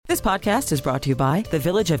This podcast is brought to you by the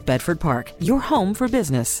Village of Bedford Park, your home for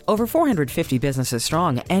business. Over 450 businesses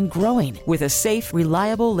strong and growing with a safe,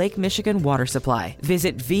 reliable Lake Michigan water supply.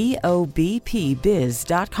 Visit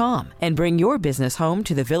VOBPBiz.com and bring your business home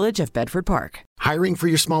to the Village of Bedford Park. Hiring for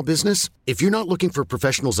your small business? If you're not looking for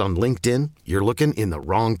professionals on LinkedIn, you're looking in the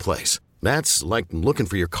wrong place. That's like looking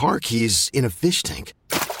for your car keys in a fish tank.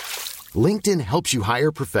 LinkedIn helps you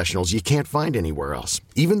hire professionals you can't find anywhere else,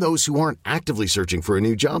 even those who aren't actively searching for a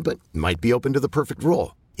new job but might be open to the perfect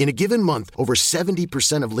role. In a given month, over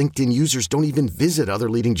 70% of LinkedIn users don't even visit other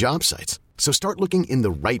leading job sites. So start looking in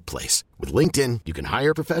the right place. With LinkedIn, you can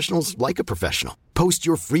hire professionals like a professional. Post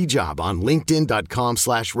your free job on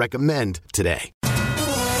linkedin.com/recommend today.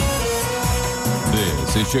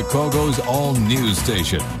 This is Chicago's all-news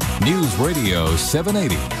station, News Radio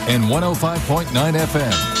 780 and 105.9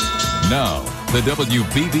 FM. Now, the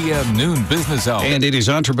WBBM Noon Business Hour. And it is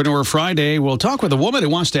Entrepreneur Friday. We'll talk with a woman who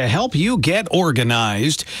wants to help you get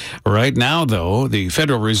organized. Right now, though, the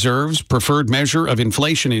Federal Reserve's preferred measure of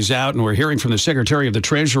inflation is out, and we're hearing from the Secretary of the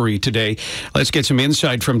Treasury today. Let's get some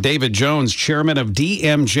insight from David Jones, chairman of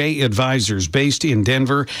DMJ Advisors, based in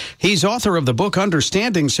Denver. He's author of the book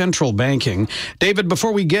Understanding Central Banking. David,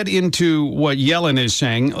 before we get into what Yellen is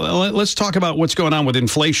saying, let's talk about what's going on with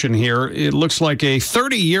inflation here. It looks like a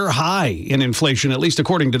 30-year high in inflation, at least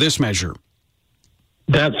according to this measure.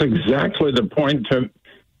 That's exactly the point to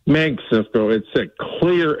make, Cisco. It's a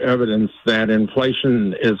clear evidence that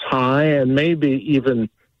inflation is high and maybe even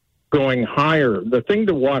going higher. The thing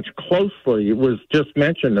to watch closely was just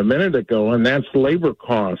mentioned a minute ago, and that's labor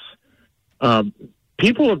costs.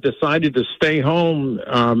 People have decided to stay home,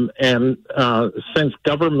 and since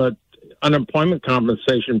government unemployment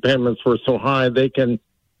compensation payments were so high, they can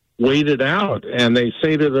wait it out, and they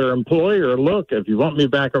say to their employer, look, if you want me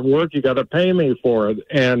back at work, you got to pay me for it.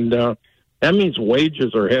 And that means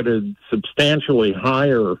wages are headed substantially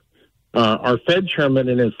higher. Our Fed chairman,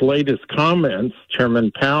 in his latest comments,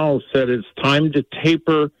 Chairman Powell, said it's time to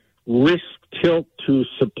taper risk tilt to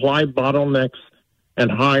supply bottlenecks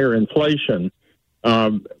and higher inflation.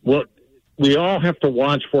 What we all have to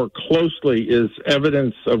watch for closely is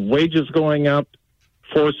evidence of wages going up,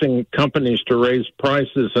 forcing companies to raise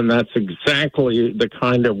prices, and that's exactly the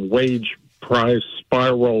kind of wage price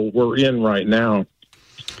spiral we're in right now.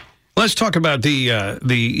 Let's talk about we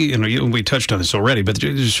touched on this already, but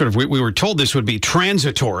sort of we were told this would be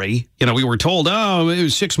transitory. We were told, it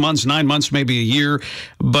was 6 months, 9 months, maybe a year,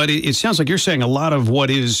 but it sounds like you're saying a lot of what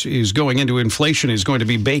is going into inflation is going to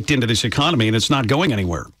be baked into this economy, and it's not going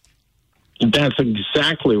anywhere. That's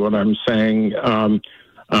exactly what I'm saying.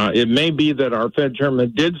 It may be that our Fed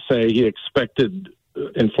chairman did say he expected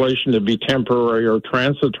inflation to be temporary or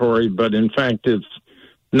transitory, but in fact, it's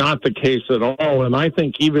not the case at all. And I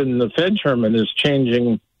think even the Fed chairman is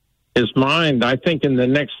changing his mind. I think in the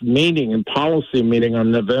next meeting, in policy meeting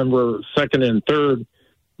on November 2nd and 3rd,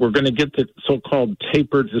 we're going to get the so-called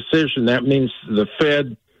taper decision. That means the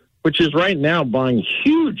Fed, which is right now buying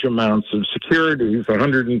huge amounts of securities,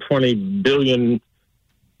 $120 billion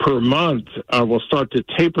per month, will start to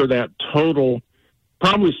taper that total,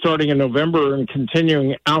 probably starting in November and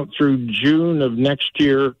continuing out through June of next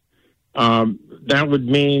year. That would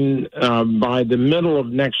mean by the middle of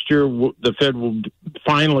next year, the Fed will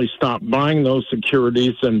finally stop buying those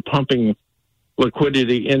securities and pumping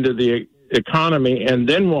liquidity into the economy, and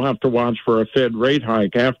then we'll have to watch for a Fed rate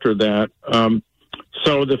hike after that.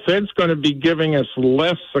 So the Fed's going to be giving us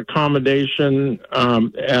less accommodation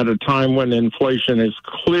at a time when inflation is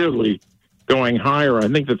clearly going higher. I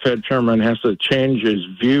think the Fed chairman has to change his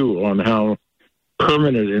view on how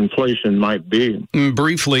permanent inflation might be.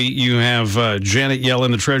 Briefly, you have Janet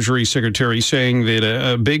Yellen, the Treasury Secretary, saying that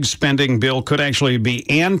a big spending bill could actually be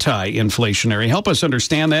anti-inflationary. Help us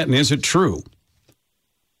understand that, and is it true?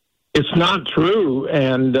 It's not true,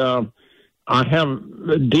 and I have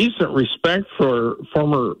a decent respect for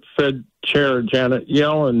former Fed Chair Janet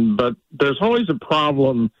Yellen, but there's always a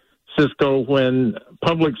problem, Cisco, when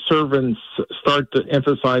public servants start to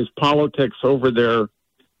emphasize politics over their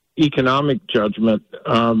economic judgment.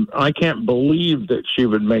 I can't believe that she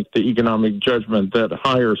would make the economic judgment that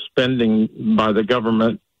higher spending by the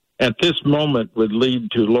government at this moment would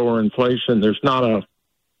lead to lower inflation. There's not a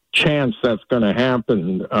chance that's going to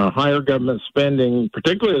happen. Higher government spending,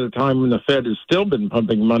 particularly at a time when the Fed has still been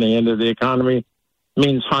pumping money into the economy,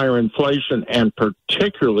 means higher inflation, and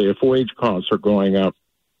particularly if wage costs are going up.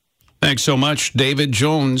 Thanks so much, David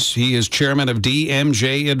Jones. He is chairman of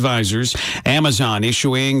DMJ Advisors. Amazon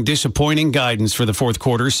issuing disappointing guidance for the fourth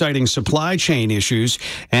quarter, citing supply chain issues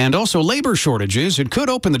and also labor shortages. It could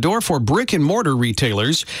open the door for brick and mortar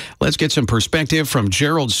retailers. Let's get some perspective from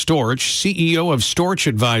Gerald Storch, CEO of Storch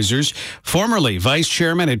Advisors, formerly vice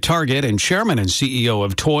chairman at Target and chairman and CEO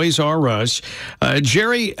of Toys R Us.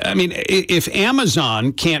 Jerry, I mean, if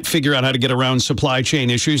Amazon can't figure out how to get around supply chain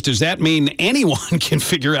issues, does that mean anyone can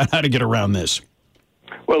figure out how to get around this?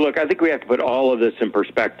 Well, look, I think we have to put all of this in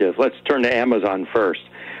perspective. Let's turn to Amazon first.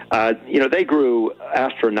 They grew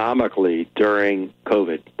astronomically during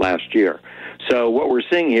COVID last year. So what we're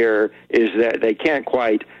seeing here is that they can't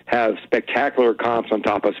quite have spectacular comps on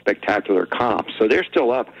top of spectacular comps. So they're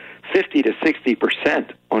still up 50 to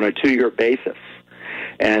 60% on a 2-year basis.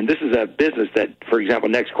 And this is a business that, for example,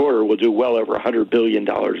 next quarter will do well over $100 billion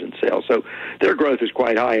in sales. So their growth is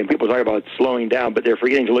quite high, and people talk about slowing down, but they're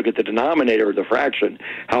forgetting to look at the denominator of the fraction,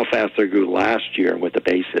 how fast they grew last year and what the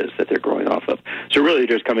base is that they're growing off of. So really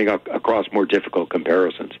they're just coming up across more difficult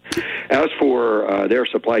comparisons. As for their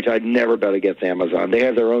supply chain, I'd never bet against Amazon. They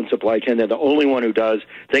have their own supply chain. They're the only one who does.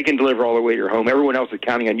 They can deliver all the way to your home. Everyone else is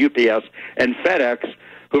counting on UPS and FedEx,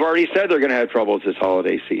 who've already said they're going to have troubles this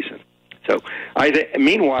holiday season. So,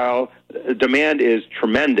 meanwhile, demand is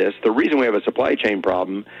tremendous. The reason we have a supply chain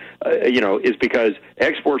problem, is because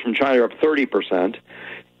exports from China are up 30%.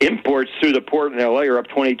 Imports through the port in L.A. are up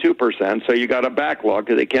 22%, so you got a backlog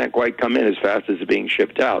because they can't quite come in as fast as it's being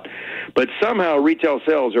shipped out. But somehow retail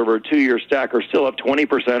sales over a 2-year stack are still up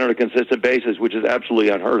 20% on a consistent basis, which is absolutely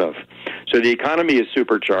unheard of. So the economy is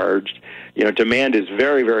supercharged. Demand is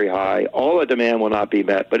very, very high. All the demand will not be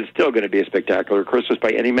met, but it's still going to be a spectacular Christmas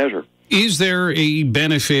by any measure. Is there a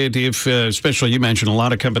benefit if, especially you mentioned a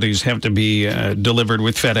lot of companies have to be delivered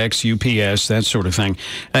with FedEx, UPS, that sort of thing.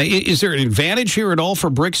 Is there an advantage here at all for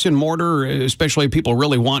bricks and mortar, especially if people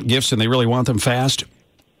really want gifts and they really want them fast?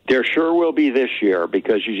 There sure will be this year,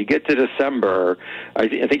 because as you get to December, I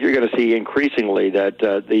think you're going to see increasingly that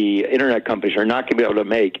the internet companies are not going to be able to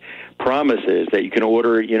make promises that you can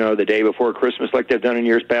order, the day before Christmas like they've done in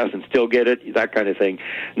years past and still get it, that kind of thing.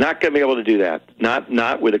 Not going to be able to do that.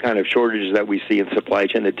 Not with the kind of shortages that we see in supply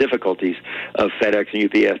chain, the difficulties of FedEx and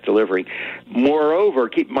UPS delivering. Moreover,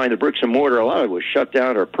 keep in mind the bricks and mortar, a lot of it was shut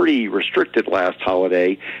down or pretty restricted last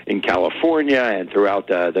holiday in California and throughout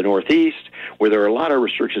the Northeast, where there are a lot of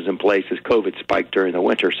restrictions in place as COVID spiked during the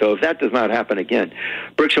winter. So if that does not happen again,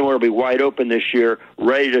 bricks and mortar will be wide open this year,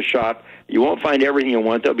 ready to shop. You won't find everything you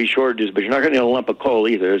want. There'll be shortages, but you're not going to get a lump of coal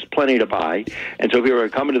either. There's plenty to buy. And so people are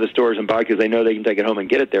coming to the stores and buy because they know they can take it home and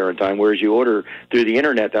get it there in time, whereas you order through the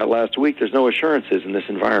internet that last week, there's no assurances in this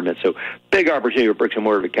environment. So big opportunity for bricks and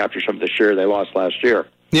mortar to capture some of the share they lost last year.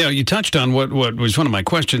 Yeah, you touched on what was one of my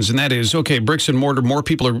questions, and that is, okay, bricks and mortar, more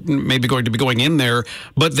people are maybe going to be going in there,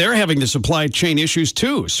 but they're having the supply chain issues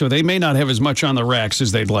too, so they may not have as much on the racks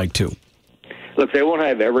as they'd like to. Look, they won't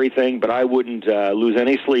have everything, but I wouldn't lose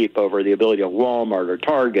any sleep over the ability of Walmart or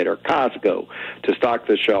Target or Costco to stock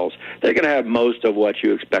the shelves. They're going to have most of what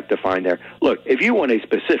you expect to find there. Look, if you want a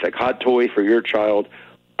specific hot toy for your child,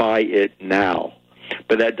 buy it now.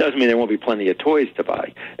 But that doesn't mean there won't be plenty of toys to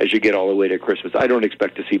buy as you get all the way to Christmas. I don't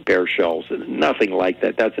expect to see bare shelves. Nothing like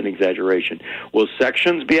that. That's an exaggeration. Will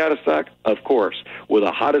sections be out of stock? Of course. Will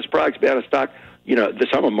the hottest products be out of stock?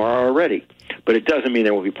 Some of them are already. But it doesn't mean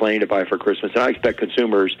there will be plenty to buy for Christmas. And I expect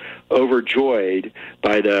consumers overjoyed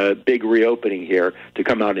by the big reopening here to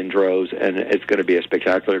come out in droves, and it's going to be a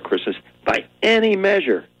spectacular Christmas by any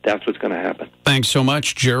measure. That's what's going to happen. Thanks so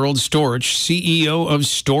much, Gerald Storch, CEO of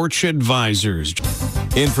Storch Advisors.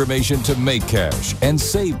 Information to make cash and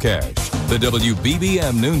save cash. The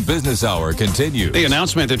WBBM Noon Business Hour continues. The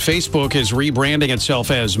announcement that Facebook is rebranding itself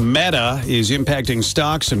as Meta is impacting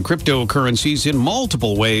stocks and cryptocurrencies in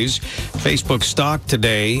multiple ways. Facebook stock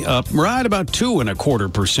today up right about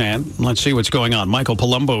 2.25%. Let's see what's going on. Michael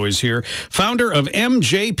Palumbo is here, founder of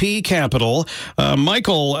MJP Capital.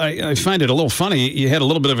 Michael, I find it a little funny. You had a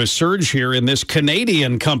little bit of a surge here in this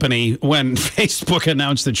Canadian company when Facebook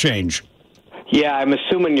announced the change. Yeah, I'm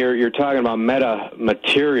assuming you're talking about Meta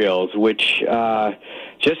Materials, which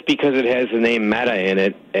just because it has the name Meta in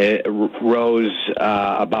it, it rose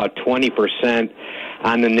about 20%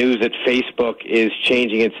 on the news that Facebook is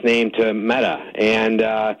changing its name to Meta. And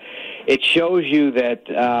it shows you that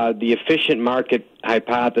the efficient market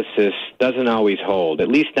hypothesis doesn't always hold, at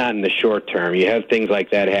least not in the short term. You have things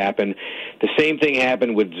like that happen. The same thing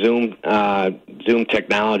happened with Zoom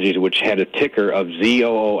Technologies, which had a ticker of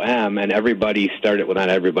ZOOM, and everybody started, well, not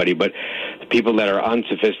everybody, but people that are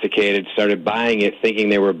unsophisticated started buying it thinking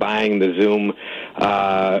they were buying the Zoom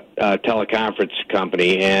teleconference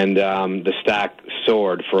company, and the stock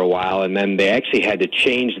soared for a while, and then they actually had to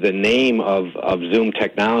change the name of Zoom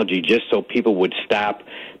Technology just so people would stop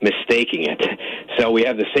mistaking it. So we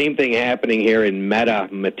have the same thing happening here in Meta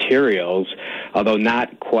Materials, although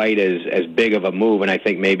not quite as big of a move, and I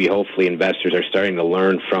think maybe hopefully investors are starting to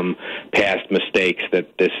learn from past mistakes that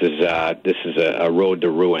this is a road to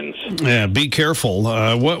ruins. Yeah, be careful.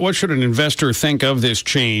 What should an investor think of this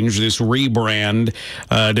change, this rebrand?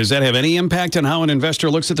 Does that have any impact on how an investor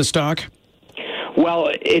looks at the stock?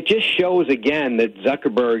 Well, it just shows again that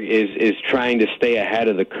Zuckerberg is trying to stay ahead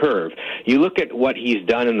of the curve. You look at what he's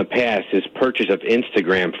done in the past, his purchase of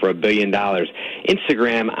Instagram for $1 billion.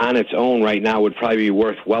 Instagram on its own right now would probably be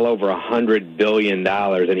worth well over $100 billion,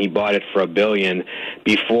 and he bought it for $1 billion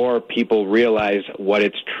before people realized what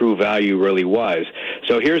its true value really was.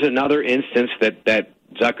 So here's another instance that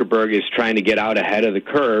Zuckerberg is trying to get out ahead of the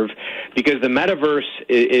curve, because the metaverse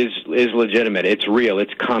is legitimate. It's real.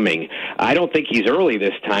 It's coming. I don't think he's early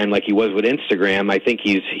this time like he was with Instagram. I think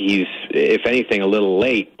he's if anything, a little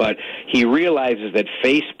late. But he realizes that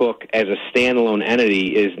Facebook as a standalone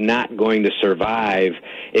entity is not going to survive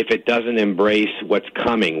if it doesn't embrace what's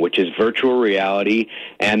coming, which is virtual reality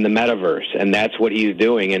and the metaverse. And that's what he's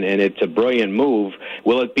doing. And it's a brilliant move.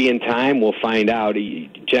 Will it be in time? We'll find out.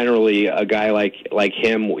 Generally, a guy like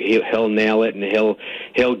him, he'll nail it, and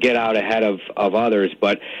he'll get out ahead of others.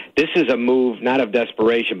 But this is a move not of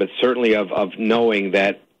desperation, but certainly of knowing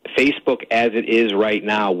that Facebook as it is right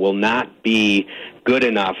now will not be good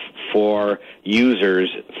enough for users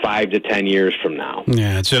 5 to 10 years from now.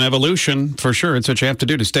 Yeah, it's an evolution for sure. It's what you have to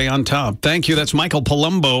do to stay on top. Thank you. That's Michael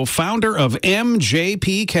Palumbo, founder of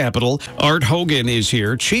MJP Capital. Art Hogan is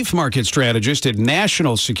here, chief market strategist at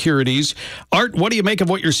National Securities. Art, what do you make of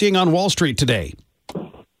what you're seeing on Wall Street today?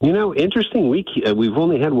 You know, interesting week. We've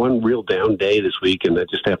only had one real down day this week, and that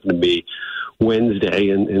just happened to be Wednesday,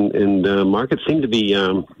 and markets seem to be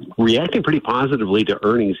reacting pretty positively to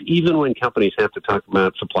earnings, even when companies have to talk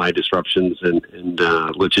about supply disruptions and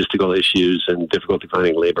logistical issues and difficulty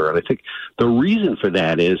finding labor. And I think the reason for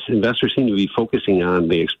that is investors seem to be focusing on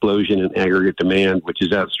the explosion in aggregate demand, which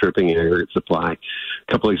is outstripping aggregate supply.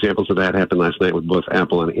 A couple examples of that happened last night with both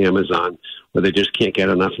Apple and Amazon, where they just can't get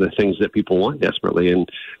enough of the things that people want desperately. And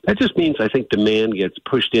that just means, I think, demand gets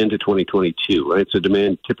pushed into 2022, right? So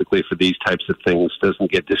demand typically for these types of things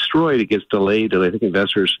doesn't get destroyed, it gets delayed. And I think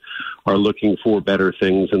investors are looking for better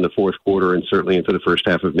things in the fourth quarter and certainly into the first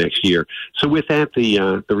half of next year. So with that,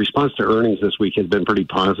 the response to earnings this week has been pretty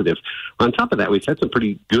positive. On top of that, we've had some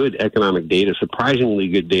pretty good economic data, surprisingly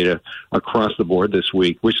good data across the board this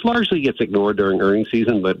week, which largely gets ignored during earnings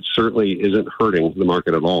season, but certainly isn't hurting the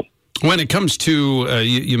market at all. When it comes to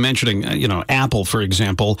you mentioning, Apple, for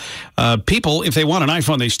example, people, if they want an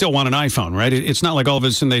iPhone, they still want an iPhone, right? It's not like all of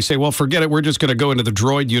a sudden they say, well, forget it, we're just going to go into the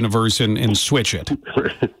Droid universe and switch it.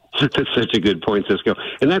 That's such a good point, Cisco.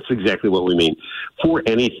 And that's exactly what we mean. For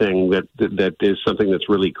anything that is something that's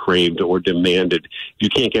really craved or demanded, if you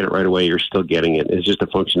can't get it right away, you're still getting it. It's just a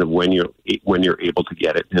function of when you're able to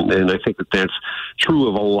get it. And I think that's true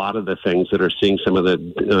of a lot of the things that are seeing some of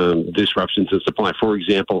the disruptions in supply. For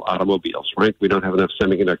example, automobiles, right? We don't have enough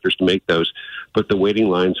semiconductors to make those, but the waiting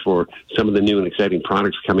lines for some of the new and exciting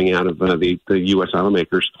products coming out of the U.S.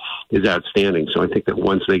 automakers is outstanding. So I think that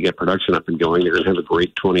once they get production up and going, they're going to have a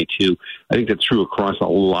great 22. I think that's true across a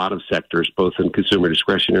lot of sectors, both in consumer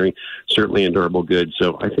discretionary, certainly in durable goods.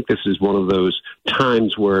 So I think this is one of those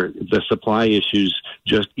times where the supply issues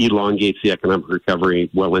just elongates the economic recovery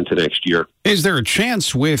well into next year. Is there a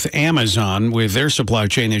chance with Amazon, with their supply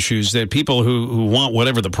chain issues, that people who want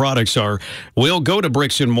whatever the products are will go to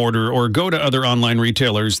bricks and mortar or go to other online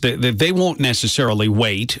retailers, that they won't necessarily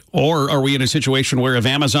wait? Or are we in a situation where if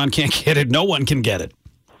Amazon can't get it, no one can get it?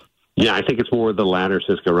 Yeah, I think it's more the latter,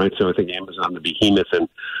 Cisco, right? So I think Amazon, the behemoth and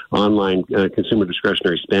online consumer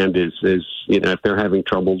discretionary spend is if they're having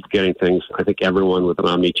trouble getting things, I think everyone with an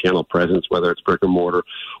omni-channel presence, whether it's brick and mortar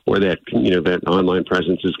or that online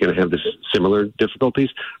presence, is going to have this similar difficulties.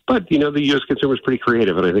 But, the U.S. consumer is pretty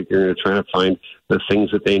creative, and I think they're going to try to find the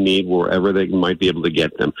things that they need wherever they might be able to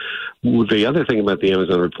get them. The other thing about the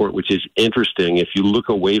Amazon report, which is interesting, if you look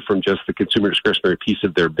away from just the consumer discretionary piece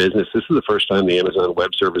of their business, this is the first time the Amazon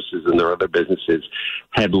Web Services and their other businesses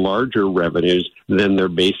had larger revenues than their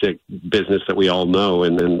basic business that we all know,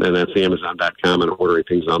 and that's the Amazon.com and ordering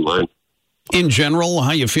things online. In general,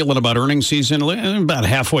 how you feeling about earnings season? About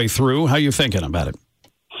halfway through, how you thinking about it?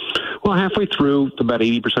 Well, halfway through, about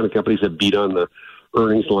 80% of companies have beat on the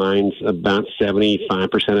earnings lines. About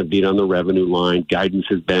 75% have beat on the revenue line. Guidance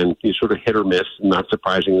has been sort of hit or miss, not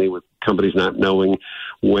surprisingly, with companies not knowing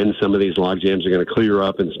when some of these log jams are going to clear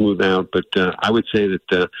up and smooth out. But I would say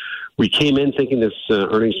that we came in thinking this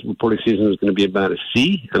earnings reporting season was going to be about a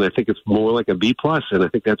C, and I think it's more like a B+, and I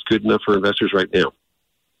think that's good enough for investors right now.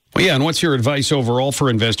 Well, yeah, and what's your advice overall for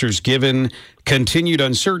investors given continued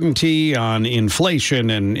uncertainty on inflation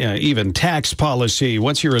and even tax policy?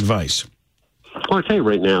 What's your advice? Well, I'll tell you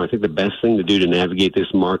right now, I think the best thing to do to navigate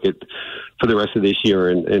this market for the rest of this year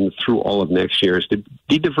and through all of next year is to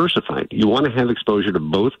be diversified. You want to have exposure to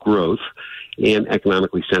both growth and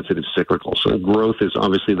economically sensitive cyclicals. So growth is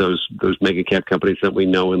obviously those mega cap companies that we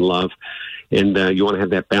know and love. And you want to have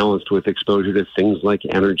that balanced with exposure to things like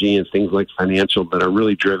energy and things like financial that are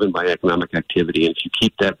really driven by economic activity. And if you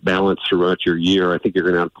keep that balance throughout your year, I think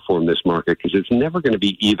you're going to outperform this market because it's never going to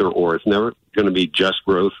be either or. It's never going to be just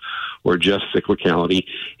growth or just cyclicality.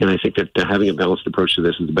 And I think that having a balanced approach to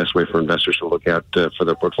this is the best way for investors to look at for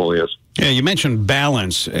their portfolios. Yeah, you mentioned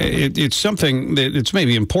balance. It's something that it's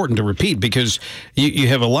maybe important to repeat because you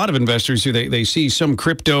have a lot of investors who they see some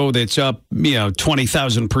crypto that's up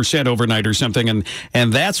 20,000% overnight or something,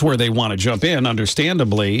 and that's where they want to jump in,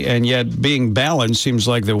 understandably, and yet being balanced seems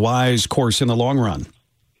like the wise course in the long run.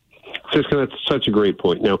 That's such a great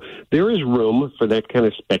point. Now, there is room for that kind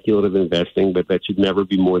of speculative investing, but that should never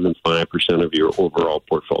be more than 5% of your overall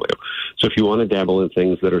portfolio. So if you want to dabble in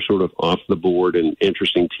things that are sort of off the board and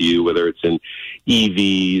interesting to you, whether it's in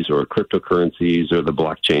EVs or cryptocurrencies or the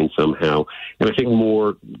blockchain somehow, and I think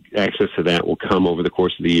more access to that will come over the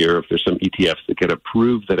course of the year if there's some ETFs that get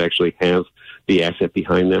approved that actually have the asset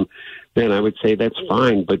behind them, then I would say that's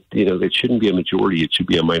fine, but that shouldn't be a majority. It should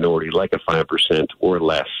be a minority, like a 5% or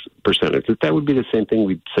less percentage. That would be the same thing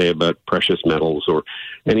we'd say about precious metals or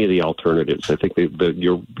any of the alternatives. I think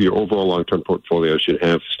your overall long-term portfolio should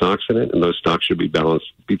have stocks in it, and those stocks should be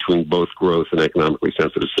balanced between both growth and economically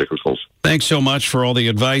sensitive cyclicals. Thanks so much for all the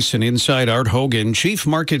advice and insight. Art Hogan, Chief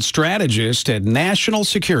Market Strategist at National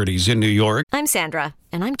Securities in New York. I'm Sandra,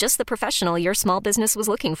 and I'm just the professional your small business was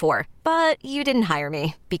looking for. But you didn't hire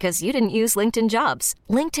me because you didn't use LinkedIn Jobs.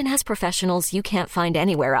 LinkedIn has professionals you can't find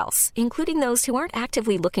anywhere else, including those who aren't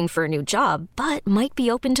actively looking for a new job, but might be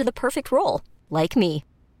open to the perfect role, like me.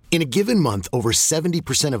 In a given month, over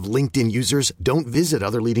 70% of LinkedIn users don't visit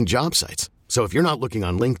other leading job sites. So if you're not looking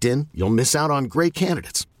on LinkedIn, you'll miss out on great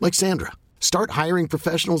candidates like Sandra. Start hiring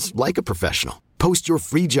professionals like a professional. Post your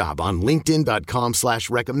free job on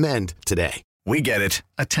linkedin.com/recommend today. We get it.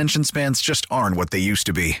 Attention spans just aren't what they used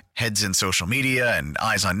to be. Heads in social media and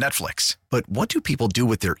eyes on Netflix. But what do people do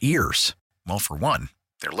with their ears? Well, for one,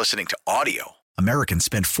 they're listening to audio. Americans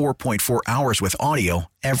spend 4.4 hours with audio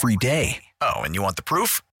every day. Oh, and you want the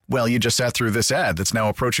proof? Well, you just sat through this ad that's now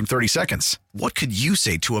approaching 30 seconds. What could you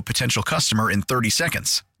say to a potential customer in 30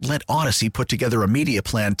 seconds? Let Odyssey put together a media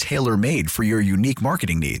plan tailor-made for your unique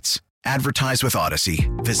marketing needs. Advertise with Odyssey.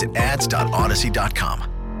 Visit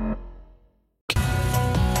ads.odyssey.com.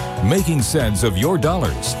 Making sense of your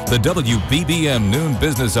dollars. The WBBM Noon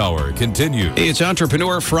Business Hour continues. It's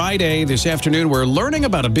Entrepreneur Friday. This afternoon, we're learning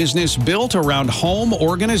about a business built around home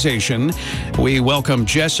organization. We welcome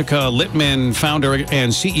Jessica Littman, founder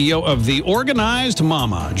and CEO of The Organized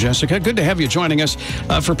Mama. Jessica, good to have you joining us.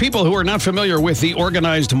 For people who are not familiar with The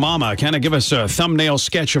Organized Mama, kind of give us a thumbnail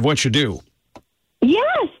sketch of what you do.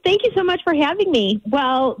 Yes, thank you so much for having me.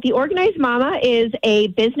 Well, The Organized Mama is a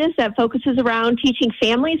business that focuses around teaching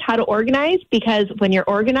families how to organize, because when you're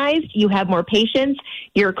organized, you have more patience,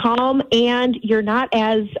 you're calm, and you're not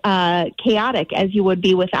as chaotic as you would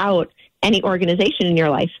be without any organization in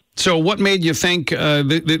your life. So what made you think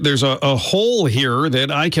there's a hole here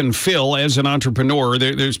that I can fill as an entrepreneur?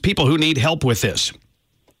 There's people who need help with this.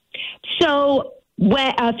 So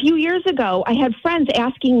a few years ago, I had friends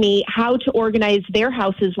asking me how to organize their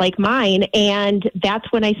houses like mine, and that's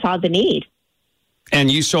when I saw the need.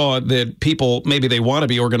 And you saw that people, maybe they want to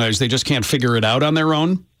be organized, they just can't figure it out on their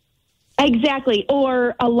own? Exactly.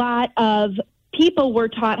 Or a lot of people were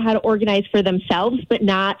taught how to organize for themselves, but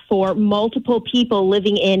not for multiple people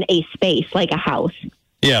living in a space like a house.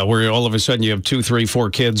 Yeah, where all of a sudden you have 2, 3,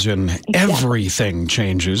 4 kids and everything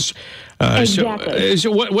changes. Exactly.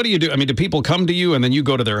 So what do you do? I mean, do people come to you and then you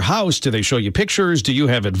go to their house? Do they show you pictures? Do you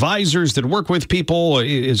have advisors that work with people?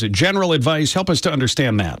 Is it general advice? Help us to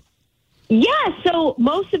understand that. Yeah, so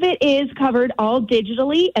most of it is covered all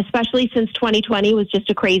digitally, especially since 2020 was just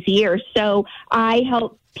a crazy year. So I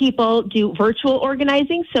help people do virtual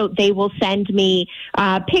organizing, so they will send me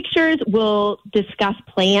pictures. We'll discuss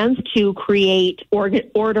plans to create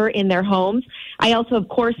order in their homes. I also have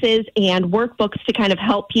courses and workbooks to kind of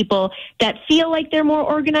help people that feel like they're more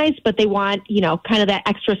organized, but they want, kind of that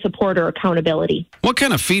extra support or accountability. What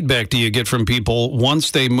kind of feedback do you get from people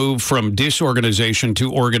once they move from disorganization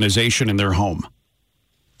to organization in their home?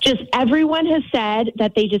 Just everyone has said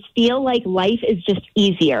that they just feel like life is just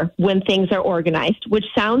easier when things are organized, which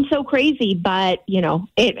sounds so crazy, but,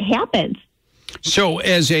 it happens. So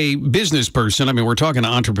as a business person, I mean, we're talking to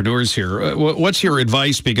entrepreneurs here. What's your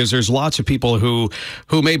advice? Because there's lots of people who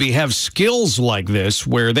maybe have skills like this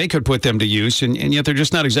where they could put them to use, and yet they're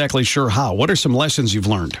just not exactly sure how. What are some lessons you've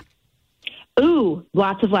learned? Ooh,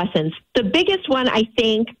 lots of lessons. The biggest one I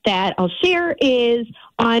think that I'll share is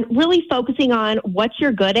on really focusing on what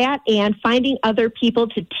you're good at and finding other people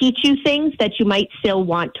to teach you things that you might still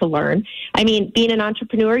want to learn. I mean, being an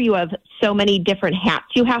entrepreneur, you have so many different hats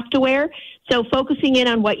you have to wear. So focusing in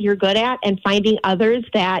on what you're good at and finding others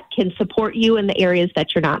that can support you in the areas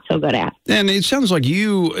that you're not so good at. And it sounds like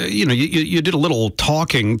you did a little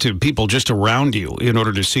talking to people just around you in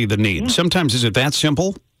order to see the need. Yeah. Sometimes is it that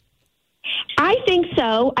simple? I think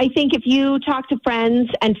so. I think if you talk to friends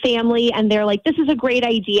and family and they're like, this is a great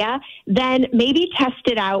idea, then maybe test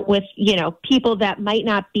it out with, people that might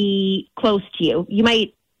not be close to you. You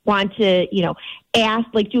might want to,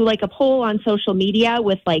 ask, do a poll on social media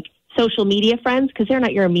with social media friends, because they're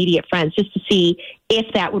not your immediate friends, just to see if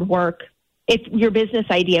that would work. If your business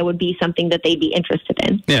idea would be something that they'd be interested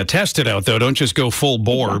in. Yeah, test it out, though. Don't just go full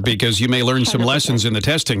bore, because you may learn some lessons in the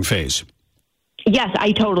testing phase. Yes,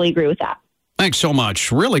 I totally agree with that. Thanks so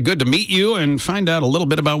much. Really good to meet you and find out a little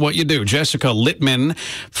bit about what you do. Jessica Littman,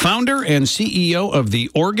 founder and CEO of The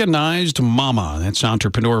Organized Mama. That's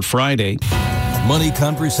Entrepreneur Friday. Money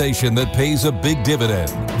conversation that pays a big dividend.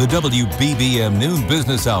 The WBBM Noon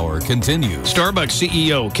Business Hour continues. Starbucks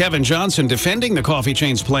CEO Kevin Johnson defending the coffee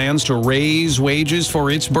chain's plans to raise wages for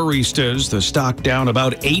its baristas. The stock down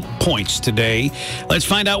about 8 points today. Let's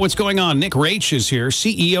find out what's going on. Nick Raich is here,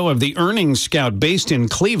 CEO of the Earnings Scout based in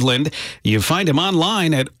Cleveland. You find him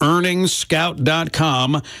online at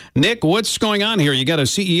earningsscout.com. Nick, what's going on here? You got a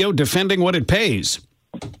CEO defending what it pays.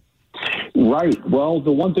 Right. Well,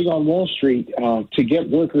 the one thing on Wall Street, to get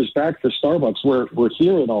workers back for Starbucks, we're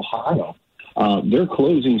here in Ohio. They're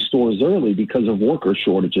closing stores early because of worker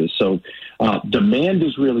shortages. So demand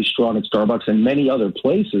is really strong at Starbucks and many other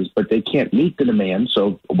places, but they can't meet the demand.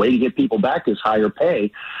 So a way to get people back is higher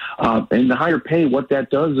pay. And the higher pay, what that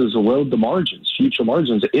does is erode the margins, future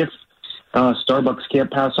margins, if Starbucks can't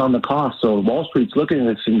pass on the cost. So Wall Street's looking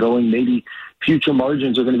at this and going, maybe future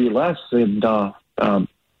margins are going to be less, and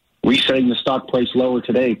resetting the stock price lower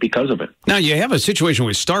today because of it. Now, you have a situation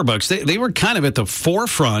with Starbucks. They were kind of at the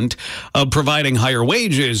forefront of providing higher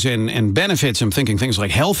wages and benefits. I'm thinking things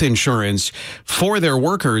like health insurance for their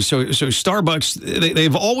workers. So Starbucks,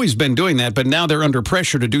 they've always been doing that, but now they're under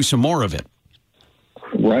pressure to do some more of it.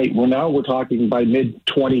 Right. Well, now we're talking by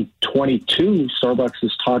mid-2022, Starbucks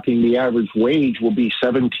is talking the average wage will be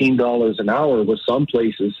 $17 an hour, with some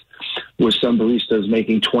places, with some baristas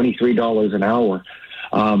making $23 an hour.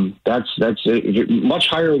 That's much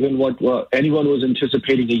higher than what anyone was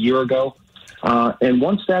anticipating a year ago. And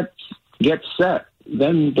once that gets set,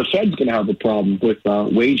 then the Fed's going to have a problem with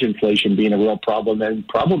wage inflation being a real problem, and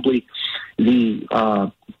probably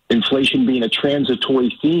the inflation being a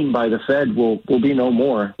transitory theme by the Fed will be no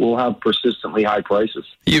more. We'll have persistently high prices.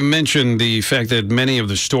 You mentioned the fact that many of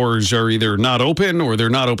the stores are either not open or they're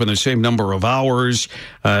not open the same number of hours.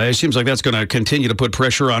 It seems like that's going to continue to put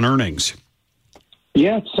pressure on earnings.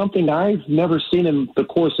 Yeah, it's something I've never seen in the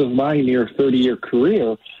course of my near 30-year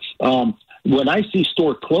career. When I see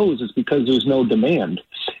store close, it's because there's no demand.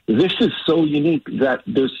 This is so unique that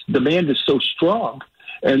demand is so strong,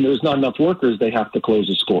 and there's not enough workers, they have to close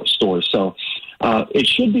the stores. So it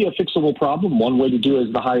should be a fixable problem. One way to do it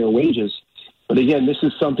is the higher wages. But again, this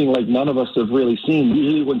is something like none of us have really seen.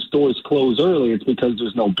 Usually when stores close early, it's because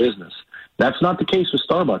there's no business. That's not the case with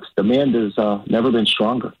Starbucks. Demand has never been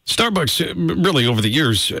stronger. Starbucks, really, over the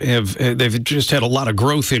years, they've just had a lot of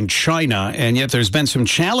growth in China, and yet there's been some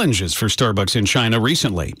challenges for Starbucks in China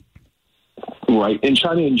recently. Right. In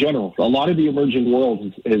China in general, a lot of the emerging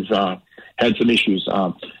world has had some issues.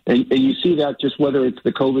 And you see that just whether it's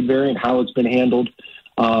the COVID variant, how it's been handled,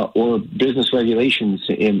 or business regulations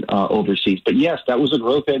in overseas. But yes, that was a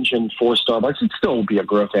growth engine for Starbucks. It still will be a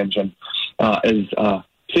growth engine as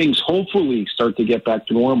things hopefully start to get back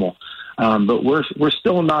to normal. But we're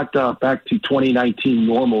still not back to 2019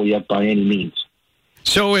 normal yet by any means.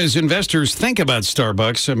 So as investors think about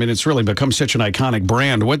Starbucks, I mean, it's really become such an iconic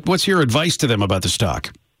brand. What's your advice to them about the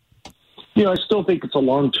stock? I still think it's a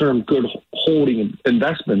long-term good holding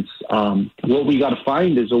investments. What we got to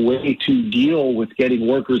find is a way to deal with getting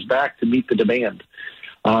workers back to meet the demand.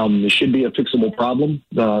 It should be a fixable problem.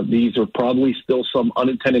 These are probably still some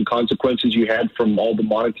unintended consequences you had from all the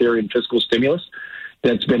monetary and fiscal stimulus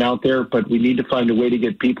that's been out there, but we need to find a way to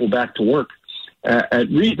get people back to work at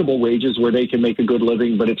reasonable wages where they can make a good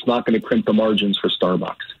living, but it's not going to crimp the margins for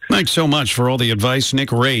Starbucks. Thanks so much for all the advice, Nick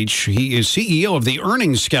Rach. He is CEO of the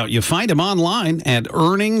Earnings Scout. You find him online at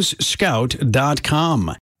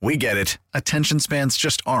earningsscout.com. We get it. Attention spans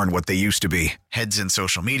just aren't what they used to be. Heads in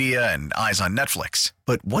social media and eyes on Netflix.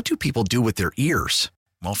 But what do people do with their ears?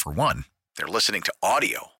 Well, for one, they're listening to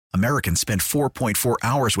audio. Americans spend 4.4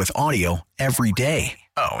 hours with audio every day.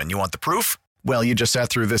 Oh, and you want the proof? Well, you just sat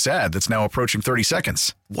through this ad that's now approaching 30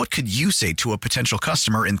 seconds. What could you say to a potential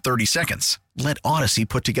customer in 30 seconds? Let Odyssey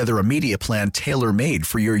put together a media plan tailor-made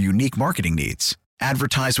for your unique marketing needs.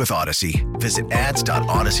 Advertise with Odyssey. Visit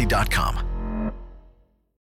ads.odyssey.com.